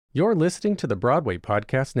You're listening to the Broadway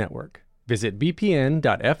Podcast Network. Visit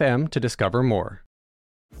bpn.fm to discover more.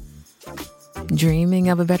 Dreaming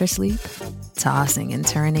of a better sleep? Tossing and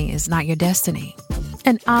turning is not your destiny.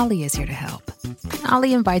 And Ollie is here to help.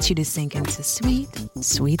 Ollie invites you to sink into sweet,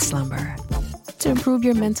 sweet slumber to improve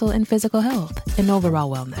your mental and physical health and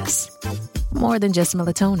overall wellness. More than just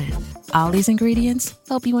melatonin, Ollie's ingredients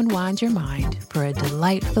help you unwind your mind for a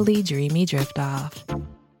delightfully dreamy drift off.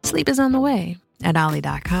 Sleep is on the way at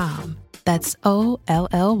Ollie.com. That's OLLY.com.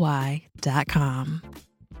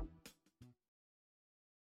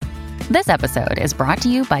 This episode is brought to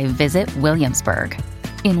you by Visit Williamsburg.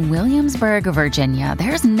 In Williamsburg, Virginia,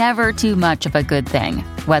 there's never too much of a good thing.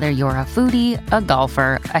 Whether you're a foodie, a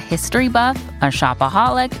golfer, a history buff, a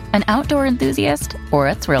shopaholic, an outdoor enthusiast, or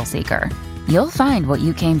a thrill seeker, you'll find what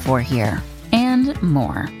you came for here and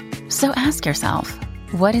more. So ask yourself,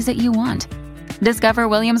 what is it you want? Discover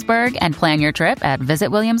Williamsburg and plan your trip at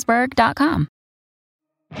visitwilliamsburg.com.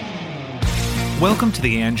 Welcome to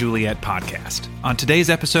the Anne Juliet podcast. On today's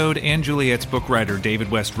episode, Anne Juliet's book writer David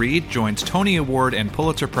West Reed joins Tony Award and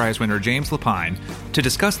Pulitzer Prize winner James Lapine to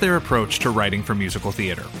discuss their approach to writing for musical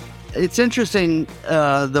theater. It's interesting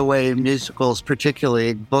the way musicals,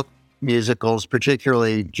 particularly book musicals,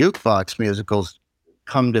 particularly jukebox musicals,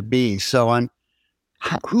 come to be. So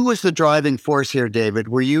who was the driving force here, David?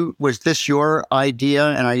 Was this your idea,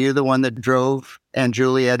 and are you the one that drove Anne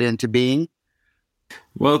Juliet into being?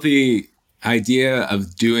 Well, the idea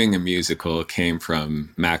of doing a musical came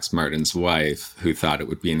from Max Martin's wife, who thought it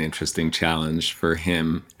would be an interesting challenge for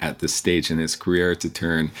him at this stage in his career to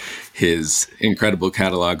turn his incredible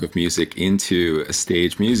catalog of music into a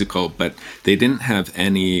stage musical, but they didn't have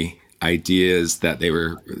any ideas that they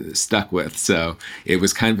were stuck with. So it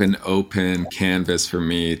was kind of an open canvas for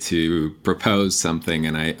me to propose something.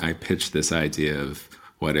 And I pitched this idea of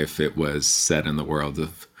what if it was set in the world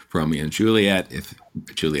of Romeo and Juliet, if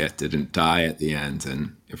Juliet didn't die at the end,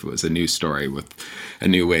 and if it was a new story with a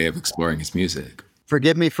new way of exploring his music.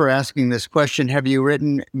 Forgive me for asking this question. Have you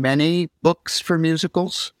written many books for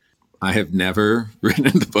musicals? I have never written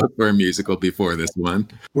a book for a musical before this one.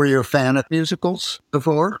 Were you a fan of musicals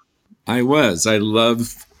before? I was. I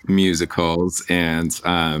love musicals, and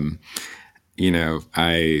I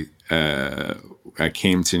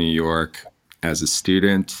came to New York as a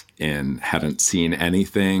student and hadn't seen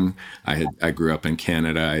anything. I grew up in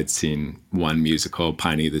Canada. I'd seen one musical,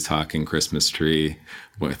 Piney the Talking Christmas Tree,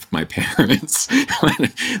 with my parents.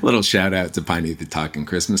 Little shout out to Piney the Talking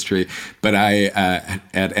Christmas Tree. But at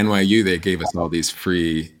NYU, they gave us all these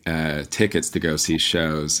free tickets to go see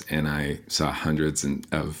shows, and I saw hundreds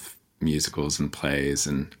of musicals and plays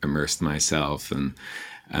and immersed myself and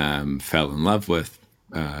fell in love with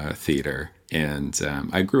theater. And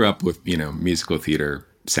I grew up with, musical theater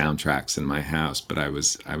soundtracks in my house, but I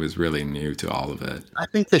was really new to all of it. I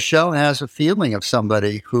think the show has a feeling of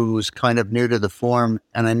somebody who's kind of new to the form,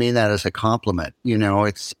 and I mean that as a compliment.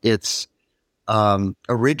 It's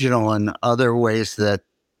original in other ways that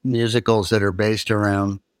musicals that are based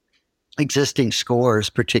around existing scores,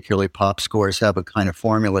 particularly pop scores, have a kind of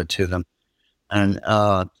formula to them. And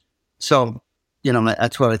so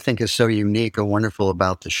that's what I think is so unique or wonderful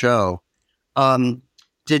about the show.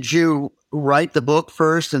 Did you write the book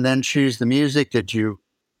first and then choose the music? Did you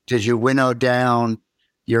winnow down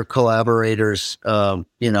your collaborators,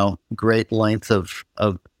 great length of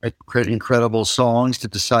incredible songs to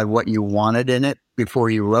decide what you wanted in it before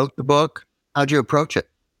you wrote the book? How'd you approach it?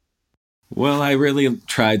 Well, I really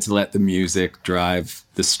tried to let the music drive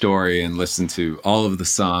the story and listen to all of the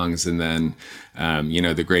songs. And then,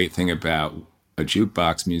 the great thing about a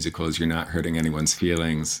jukebox musical is you're not hurting anyone's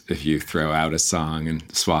feelings if you throw out a song and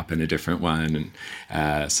swap in a different one.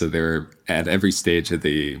 And so they're at every stage of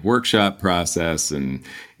the workshop process and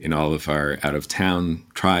in all of our out-of-town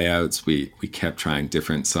tryouts, we kept trying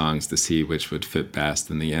different songs to see which would fit best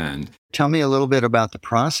in the end. Tell me a little bit about the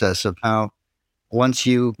process of how, once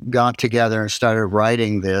you got together and started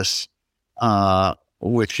writing this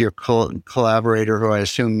with your collaborator, who I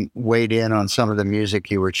assume weighed in on some of the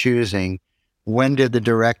music you were choosing, when did the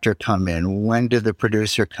director come in? When did the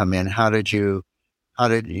producer come in?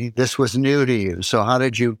 This was new to you. So how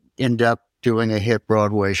did you end up doing a hit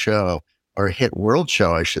Broadway show, or a hit world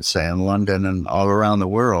show, I should say, in London and all around the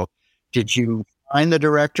world? Did you find the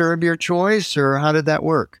director of your choice, or how did that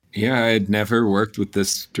work? Yeah, I had never worked with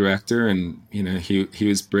this director, and he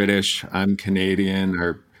was British. I'm Canadian.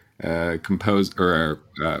 Our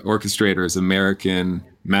orchestrator is American.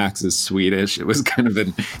 Max is Swedish. It was kind of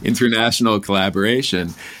an international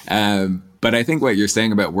collaboration. But I think what you're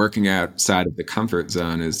saying about working outside of the comfort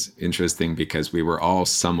zone is interesting because we were all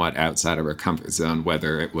somewhat outside of our comfort zone,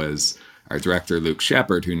 whether it was our director, Luke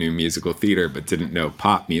Shepard, who knew musical theater but didn't know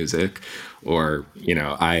pop music, or,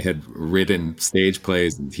 I had written stage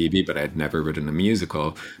plays and TV, but I'd never written a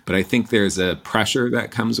musical. But I think there's a pressure that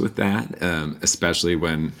comes with that, especially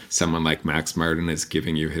when someone like Max Martin is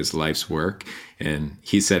giving you his life's work. And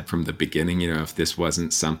he said from the beginning, if this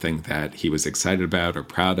wasn't something that he was excited about or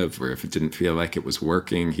proud of, or if it didn't feel like it was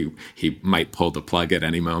working, he might pull the plug at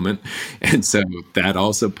any moment. And so that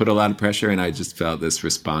also put a lot of pressure. And I just felt this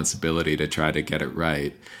responsibility to try to get it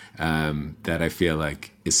right, that I feel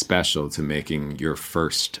like is special to making your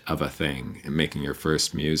first of a thing and making your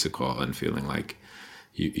first musical and feeling like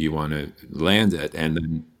you want to land it. And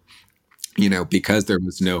then, because there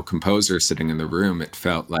was no composer sitting in the room, it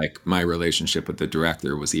felt like my relationship with the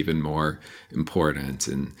director was even more important.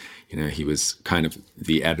 And, he was kind of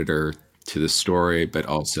the editor to the story, but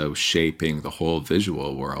also shaping the whole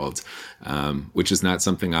visual world, which is not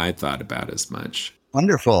something I thought about as much.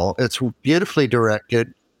 Wonderful. It's beautifully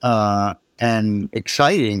directed and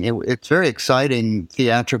exciting. It's very exciting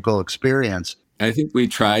theatrical experience. I think we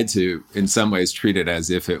tried to, in some ways, treat it as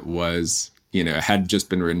if it was, had just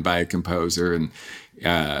been written by a composer, and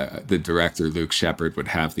the director, Luke Shepard, would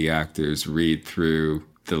have the actors read through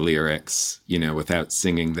the lyrics, without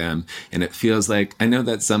singing them. And it feels like, I know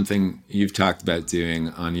that's something you've talked about doing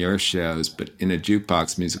on your shows, but in a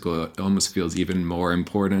jukebox musical, it almost feels even more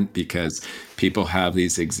important because people have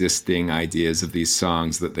these existing ideas of these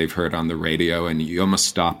songs that they've heard on the radio, and you almost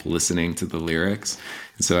stop listening to the lyrics.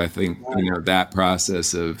 And so I think, that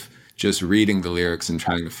process of just reading the lyrics and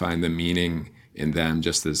trying to find the meaning in them,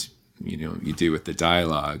 just as, you do with the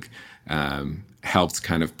dialogue, helped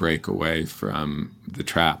kind of break away from the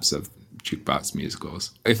traps of jukebox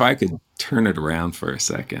musicals. If I could turn it around for a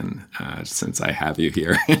second, since I have you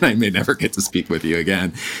here and I may never get to speak with you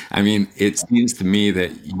again. I mean, it seems to me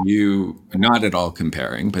that you, not at all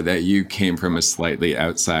comparing, but that you came from a slightly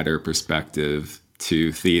outsider perspective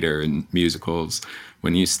to theater and musicals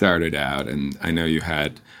when you started out. And I know you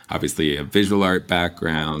had obviously a visual art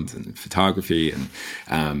background and photography,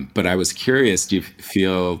 and but I was curious, do you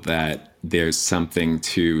feel that there's something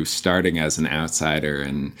to starting as an outsider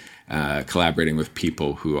and collaborating with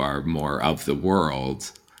people who are more of the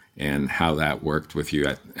world, and how that worked with you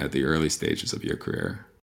at the early stages of your career?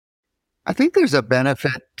 I think there's a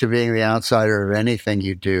benefit to being the outsider of anything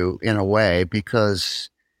you do, in a way, because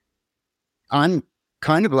I'm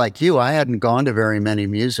kind of like you. I hadn't gone to very many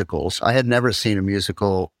musicals. I had never seen a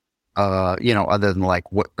musical, other than like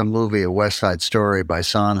the movie A West Side Story by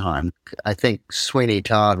Sondheim. I think Sweeney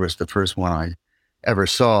Todd was the first one I ever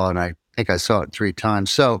saw, and I think I saw it 3 times.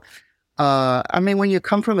 So, when you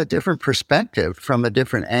come from a different perspective, from a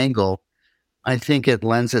different angle, I think it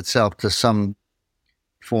lends itself to some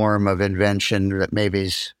form of invention that maybe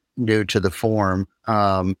is new to the form.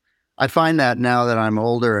 I find that now that I'm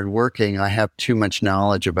older and working, I have too much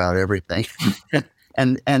knowledge about everything.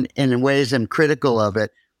 and in ways I'm critical of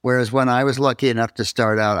it. Whereas when I was lucky enough to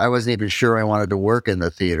start out, I wasn't even sure I wanted to work in the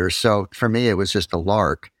theater. So for me, it was just a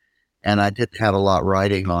lark. And I didn't have a lot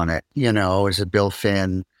writing on it. It was a Bill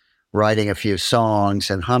Finn writing a few songs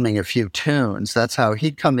and humming a few tunes. That's how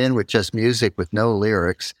he'd come in with just music with no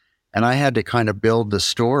lyrics. And I had to kind of build the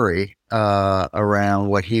story around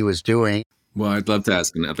what he was doing. Well, I'd love to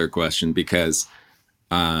ask another question because,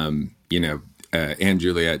 and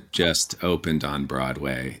Juliet just opened on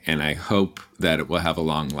Broadway, and I hope that it will have a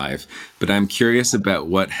long life. But I'm curious about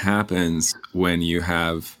what happens when you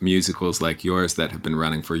have musicals like yours that have been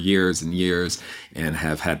running for years and years and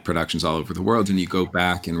have had productions all over the world, and you go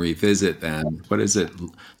back and revisit them. What is it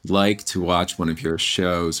like to watch one of your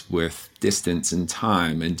shows with distance and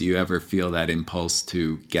time? And do you ever feel that impulse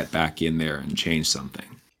to get back in there and change something?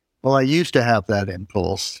 Well, I used to have that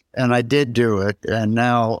impulse, and I did do it. And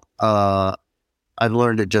now I've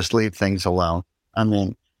learned to just leave things alone.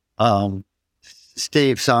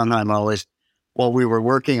 Steve Sondheim always, while we were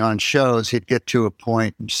working on shows, he'd get to a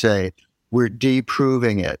point and say, we're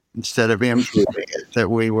de-proving it instead of improving it,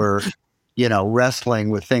 that we were,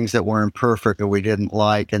 wrestling with things that weren't perfect or we didn't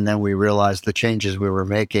like. And then we realized the changes we were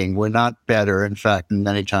making were not better. In fact,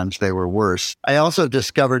 many times they were worse. I also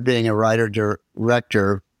discovered, being a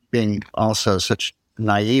writer-director, being also such a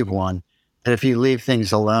naive one, that if you leave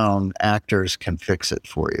things alone, actors can fix it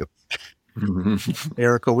for you.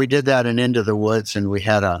 Erica, we did that in Into the Woods, and we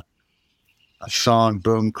had a song,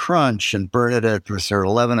 Boom Crunch, and Bernadette was her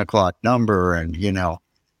 11 o'clock number, and,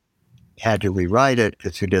 had to rewrite it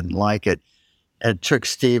because we didn't like it. It took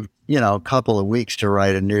Steve, a couple of weeks to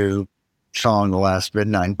write a new song, The Last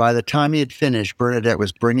Midnight. By the time he had finished, Bernadette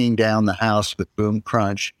was bringing down the house with Boom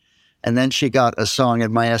Crunch. And then she got a song,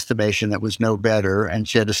 in my estimation, that was no better, and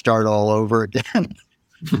she had to start all over again.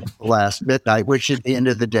 The Last Midnight, which at the end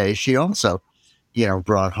of the day, she also,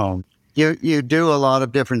 brought home. You do a lot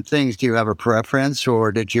of different things. Do you have a preference,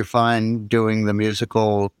 or did you find doing the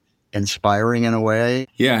musical inspiring in a way?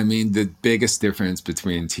 Yeah, I mean, the biggest difference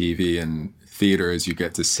between TV and theater is you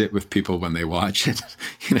get to sit with people when they watch it.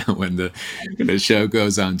 When the show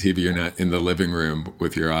goes on TV, you're not in the living room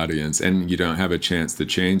with your audience, and you don't have a chance to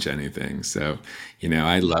change anything. So,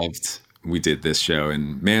 we did this show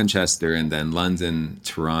in Manchester and then London,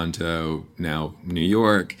 Toronto, now New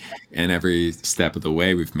York, and every step of the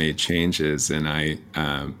way we've made changes. And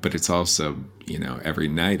but it's also, every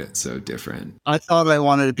night it's so different. I thought I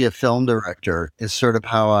wanted to be a film director is sort of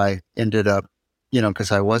how I ended up,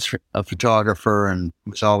 because I was a photographer and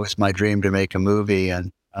it was always my dream to make a movie.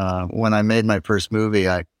 And when I made my first movie,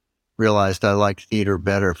 I realized I liked theater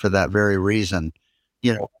better for that very reason.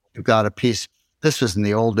 You've got a piece. This was in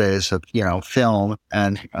the old days of, film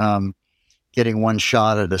and getting one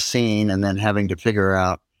shot at a scene and then having to figure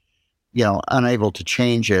out, unable to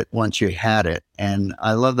change it once you had it. And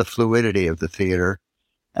I love the fluidity of the theater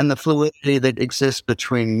and the fluidity that exists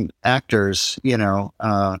between actors,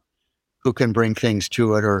 who can bring things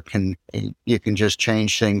to it, or you can just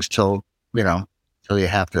change things till you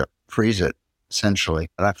have to freeze it, essentially.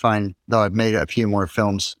 But I find, though I've made a few more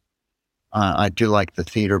films, I do like the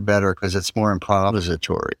theater better because it's more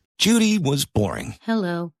improvisatory. Judy was boring.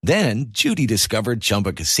 Hello. Then Judy discovered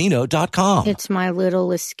ChumbaCasino.com. It's my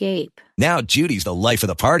little escape. Now Judy's the life of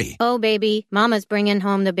the party. Oh, baby, mama's bringing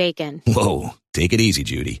home the bacon. Whoa, take it easy,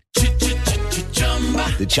 Judy.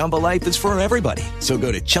 The Chumba life is for everybody. So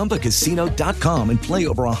go to ChumbaCasino.com and play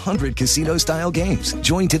over 100 casino-style games.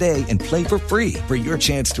 Join today and play for free for your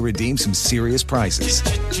chance to redeem some serious prizes.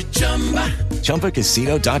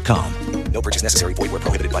 ChumbaCasino.com. No purchase necessary. Void where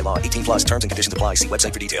prohibited by law. 18 plus terms and conditions apply. See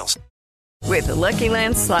website for details. With the Lucky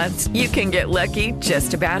Land Slots, you can get lucky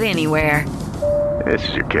just about anywhere. This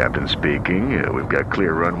is your captain speaking. We've got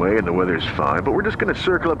clear runway and the weather's fine, but we're just going to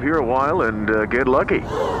circle up here a while and get lucky.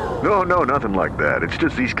 No, nothing like that. It's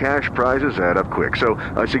just these cash prizes add up quick. So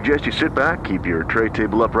I suggest you sit back, keep your tray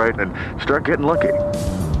table upright, and start getting lucky.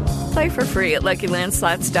 Play for free at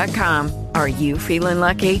LuckyLandSlots.com. Are you feeling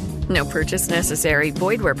lucky? No purchase necessary.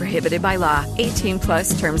 Void where prohibited by law. 18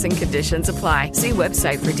 plus terms and conditions apply. See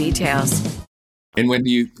website for details. And when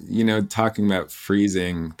talking about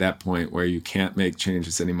freezing, that point where you can't make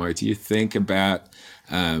changes anymore, do you think about,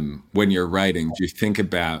 when you're writing, do you think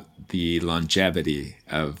about the longevity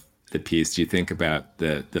of the piece? Do you think about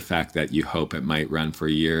the fact that you hope it might run for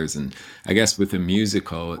years? And I guess with a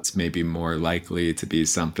musical, it's maybe more likely to be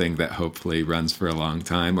something that hopefully runs for a long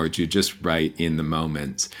time, or do you just write in the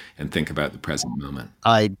moment and think about the present moment?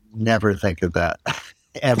 I never think of that.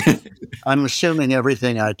 Ever. I'm assuming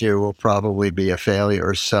everything I do will probably be a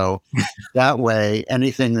failure. So that way,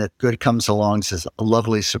 anything that good comes along is a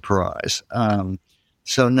lovely surprise.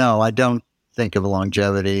 So no, I don't think of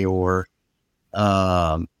longevity or,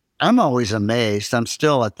 I'm always amazed. I'm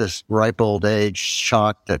still at this ripe old age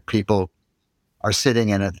shocked that people are sitting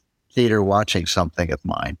in a theater watching something of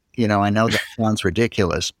mine. I know that sounds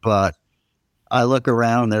ridiculous, but I look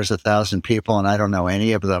around, there's 1,000 people and I don't know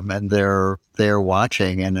any of them, and they're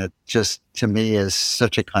watching. And it just, to me, is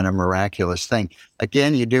such a kind of miraculous thing.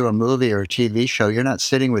 Again, you do a movie or a TV show, you're not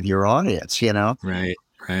sitting with your audience, Right.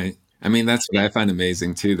 I mean, that's what I find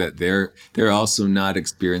amazing too, that they're also not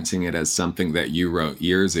experiencing it as something that you wrote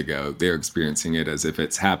years ago. They're experiencing it as if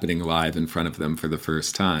it's happening live in front of them for the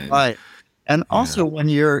first time. Right. And also when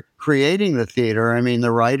you're creating the theater, I mean,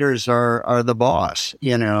 the writers are the boss,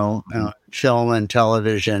 film and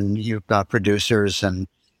television, you've got producers and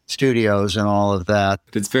studios and all of that.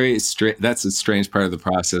 It's very that's a strange part of the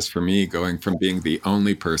process for me, going from being the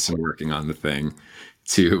only person working on the thing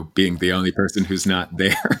to being the only person who's not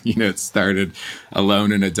there. It started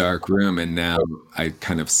alone in a dark room, and now I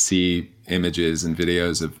kind of see images and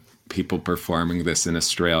videos of people performing this in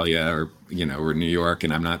Australia or New York,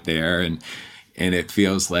 and I'm not there, and it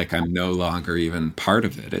feels like I'm no longer even part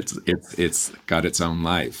of it. It's got its own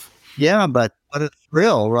life. Yeah, but what a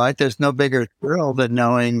thrill, right? There's no bigger thrill than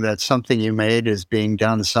knowing that something you made is being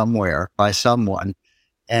done somewhere by someone,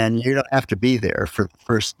 and you don't have to be there for the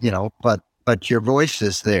first, but your voice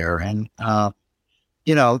is there. And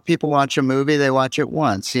people watch a movie, they watch it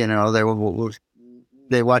once.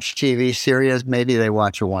 They watch TV series, maybe they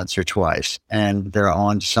watch it once or twice, and they're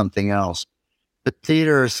on to something else. But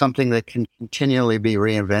theater is something that can continually be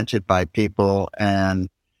reinvented by people, and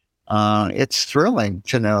it's thrilling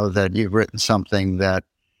to know that you've written something that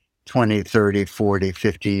 20, 30, 40,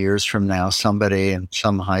 50 years from now, somebody in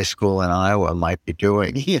some high school in Iowa might be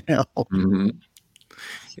doing, Mm-hmm.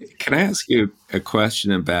 Can I ask you a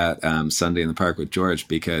question about Sunday in the Park with George?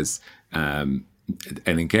 Because, and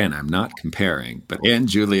again, I'm not comparing, but And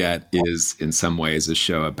Juliet is in some ways a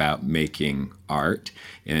show about making art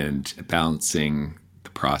and balancing the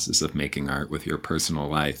process of making art with your personal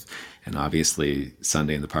life. And obviously,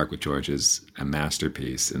 Sunday in the Park with George is a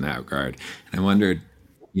masterpiece in that regard. And I wondered,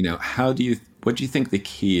 what do you think the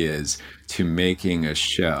key is to making a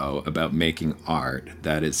show about making art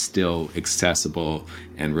that is still accessible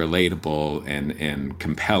and relatable and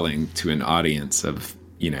compelling to an audience of,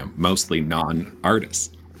 mostly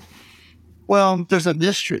non-artists? Well, there's a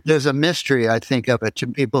mystery, I think, of it to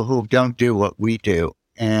people who don't do what we do.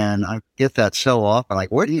 And I get that so often, like,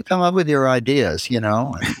 where do you come up with your ideas? And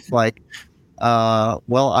it's like,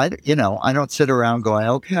 well, I don't sit around going,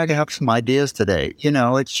 okay, I have some ideas today.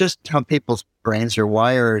 It's just how people's brains are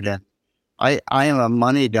wired. And I am a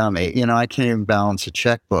money dummy. I can't even balance a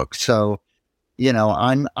checkbook. So,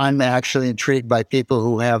 I'm actually intrigued by people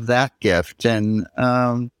who have that gift. And,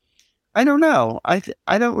 I don't know. I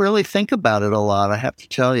don't really think about it a lot. I have to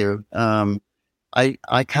tell you,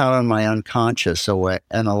 I count on my unconscious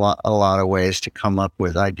in a lot of ways to come up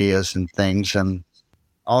with ideas and things. And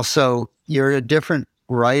also, you're a different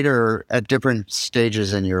writer at different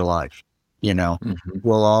stages in your life.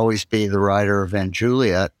 Will always be the writer of And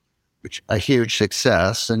Juliet, which a huge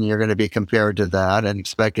success, and you're going to be compared to that and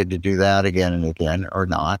expected to do that again and again, or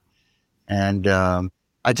not. And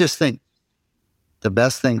I just think the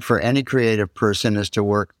best thing for any creative person is to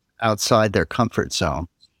work outside their comfort zone.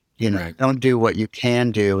 Right. Don't do what you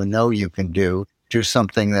can do and know you can do. Do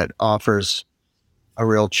something that offers a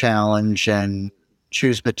real challenge, and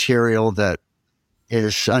choose material that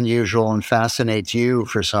is unusual and fascinates you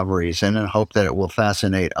for some reason, and hope that it will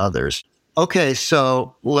fascinate others. Okay,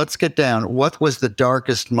 so let's get down. What was the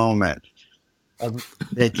darkest moment of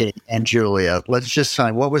making And Juliet? Let's just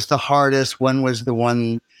say, what was the hardest? When was the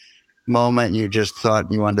one moment you just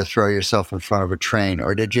thought you wanted to throw yourself in front of a train?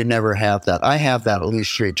 Or did you never have that? I have that at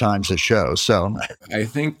least 3 times a show. So I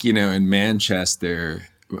think, in Manchester,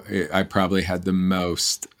 I probably had the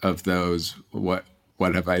most of those what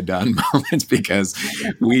have I done moments, because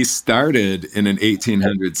we started in an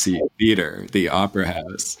 1,800 seat theater, the Opera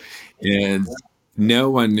House, and no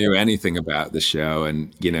one knew anything about the show.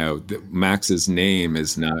 And, Max's name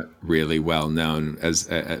is not really well known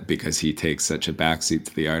because he takes such a backseat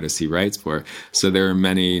to the artists he writes for. So there are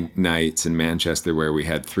many nights in Manchester where we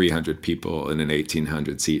had 300 people in an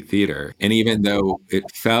 1,800 seat theater. And even though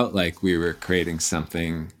it felt like we were creating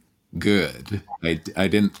something good, I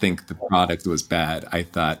didn't think the product was bad. I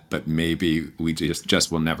thought, but maybe we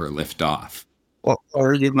just will never lift off. Well,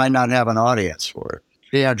 or you might not have an audience for it.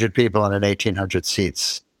 300 people in an 1,800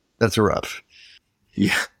 seats. That's rough.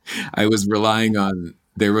 Yeah. I was relying on,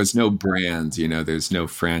 there was no brand, there's no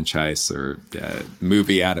franchise or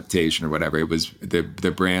movie adaptation or whatever. It was,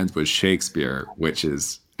 the brand was Shakespeare, which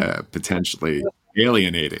is potentially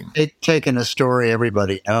alienating. They've taken a story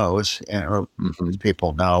everybody knows, or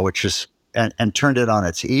people know, which is, and turned it on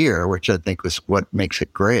its ear, which I think was what makes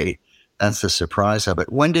it great. That's the surprise of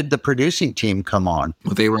it. When did the producing team come on?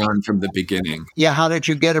 Well, they were on from the beginning. Yeah. How did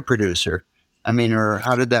you get a producer? Or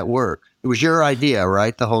how did that work? It was your idea,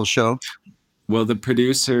 right? The whole show? Well, the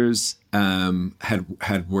producers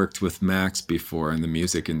had worked with Max before in the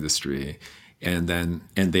music industry, and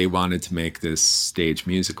they wanted to make this stage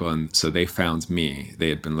musical. And so they found me. They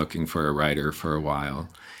had been looking for a writer for a while,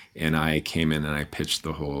 and I came in and I pitched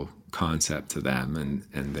the whole concept to them,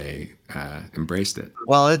 and they embraced it.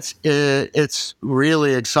 Well, it's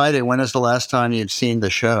really exciting. When is the last time you'd seen the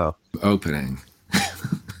show? Opening.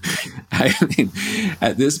 I mean,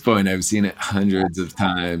 at this point, I've seen it hundreds of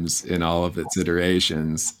times in all of its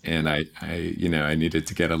iterations, and I needed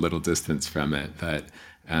to get a little distance from it, but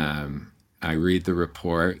I read the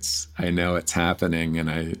reports. I know it's happening, and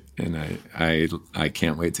I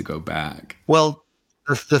can't wait to go back. Well,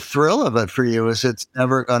 the thrill of it for you is it's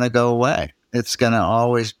never going to go away. It's going to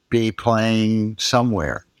always be playing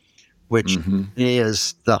somewhere, which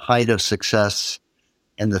is the height of success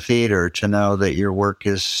in the theater, to know that your work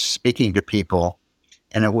is speaking to people,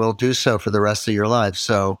 and it will do so for the rest of your life.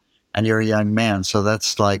 So, and you're a young man, so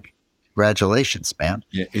that's like, congratulations, man.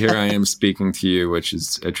 Yeah, here I am speaking to you, which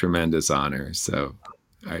is a tremendous honor. So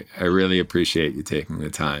I really appreciate you taking the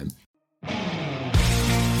time.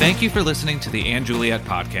 Thank you for listening to the And Juliet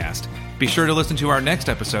podcast. Be sure to listen to our next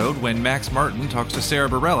episode when Max Martin talks to Sarah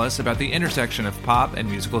Bareilles about the intersection of pop and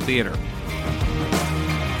musical theater.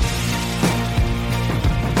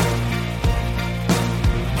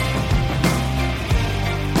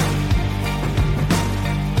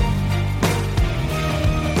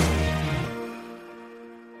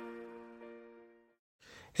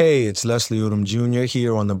 Hey, it's Leslie Odom Jr.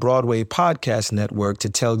 here on the Broadway Podcast Network to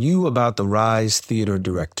tell you about the Rise Theater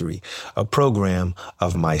Directory, a program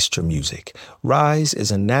of Maestro Music. Rise is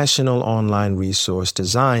a national online resource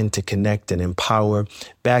designed to connect and empower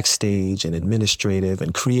backstage and administrative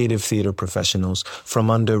and creative theater professionals from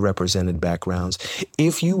underrepresented backgrounds.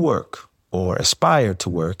 If you work or aspire to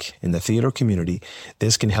work in the theater community,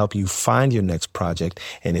 this can help you find your next project.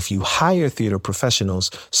 And if you hire theater professionals,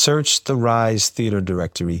 search the Rise Theater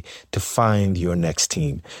Directory to find your next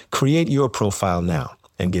team. Create your profile now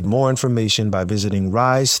and get more information by visiting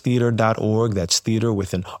risetheater.org. That's theater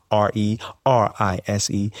with an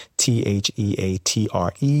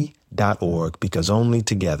risetheatre.org, because only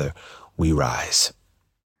together we rise.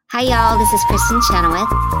 Hi, y'all. This is Kristen Chenoweth.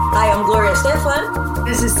 Hi, I'm Gloria Estefan.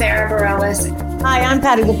 This is Sarah Bareilles. Hi, I'm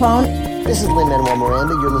Patti LuPone. This is Lin-Manuel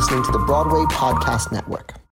Miranda. You're listening to the Broadway Podcast Network.